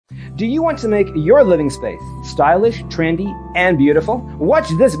Do you want to make your living space stylish, trendy, and beautiful? Watch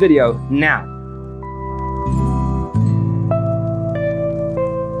this video now.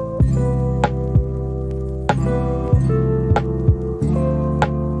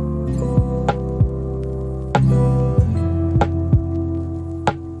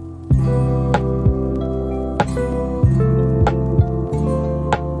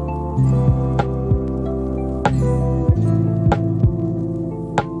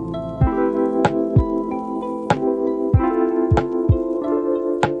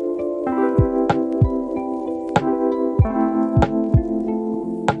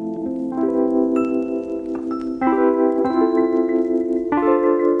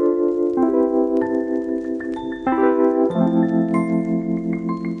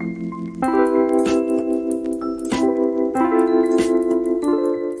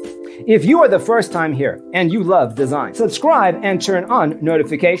 If you are the first time here and you love design, subscribe and turn on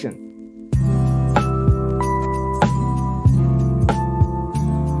notifications.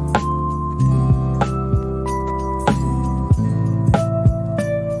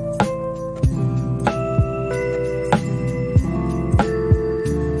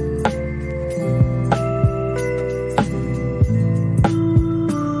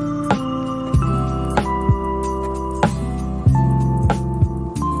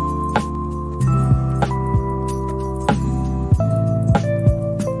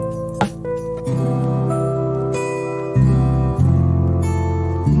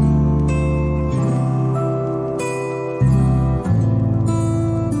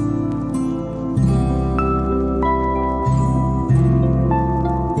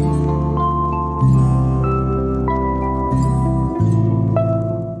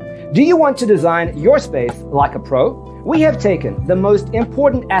 Do you want to design your space like a pro? We have taken the most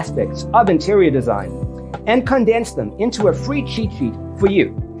important aspects of interior design and condensed them into a free cheat sheet for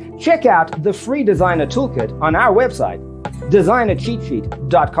you. Check out the free designer toolkit on our website,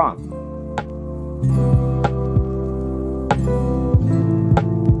 designercheatsheet.com.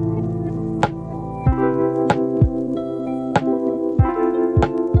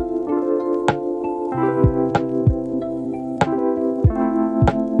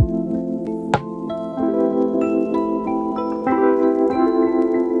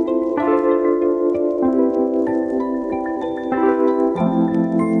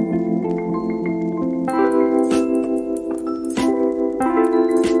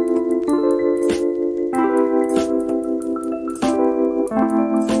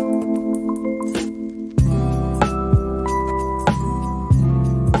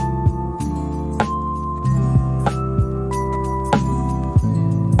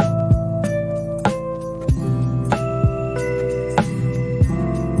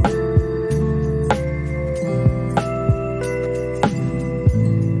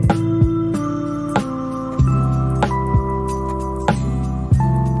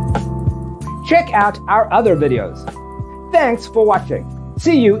 Check out our other videos. Thanks for watching.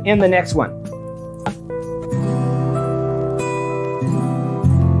 See you in the next one.